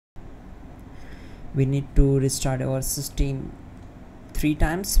We need to restart our system 3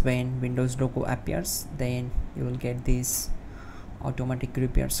 times. When Windows logo appears, then you will get this automatic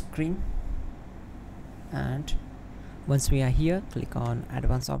repair screen. And once we are here, click on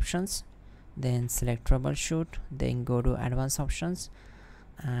advanced options, then select troubleshoot, then go to advanced options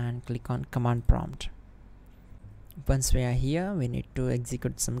and click on command prompt. Once we are here, we need to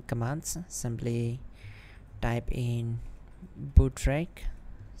execute some commands. Simply type in bootrec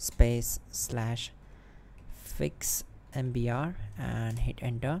space slash fix mbr and hit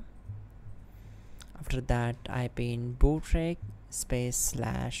enter. After that, type in bootrec space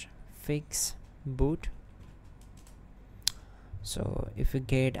slash fix boot. So if you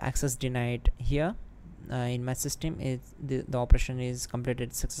get access denied here, in my system the operation is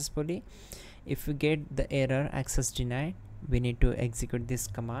completed successfully. If you get the error access denied, we need to execute this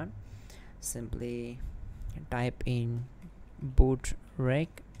command. Simply type in bootrec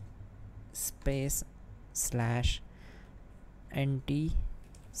space slash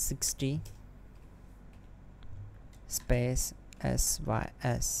nt60 space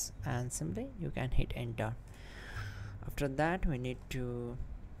sys and simply you can hit enter. After that, we need to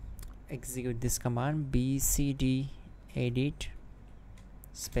execute this command bcd edit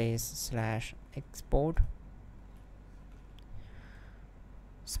space slash export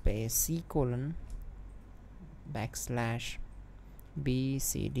space c colon backslash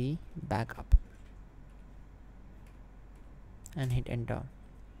bcd backup and hit enter.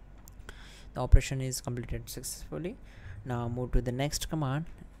 The operation is completed successfully. Now move to the next command,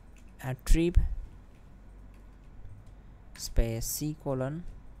 attrib space c colon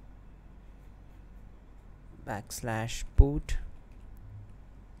backslash boot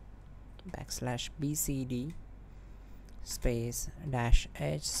backslash bcd space dash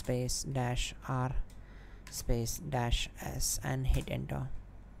h space dash r space dash s and hit enter.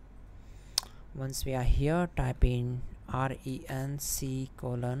 Once we are here, type in renc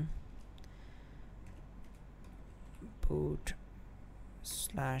colon boot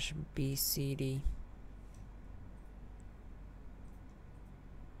slash bcd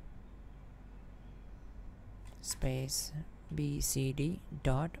space bcd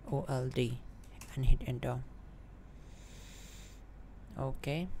dot old and hit enter.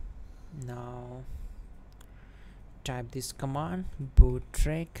 Okay, now type this command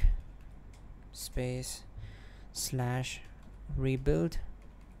bootrec space slash rebuild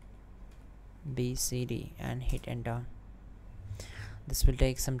bcd and hit enter. This will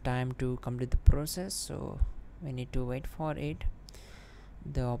take some time to complete the process, so we need to wait for it.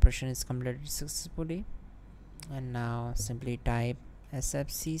 The operation is completed successfully. And now simply type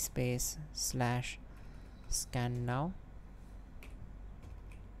sfc space slash scan now,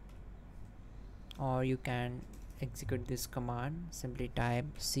 or you can execute this command. Simply type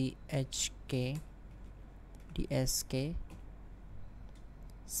chk dsk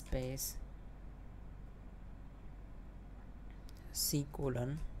space c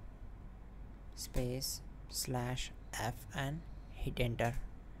colon space slash f and hit enter.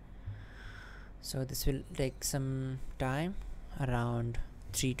 So this will take some time, around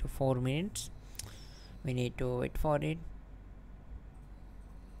 3 to 4 minutes. We need to wait for it.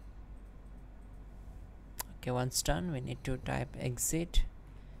 Okay, once done, we need to type exit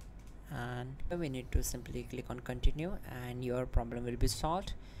and we need to simply click on continue and your problem will be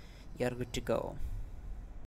solved. You are good to go.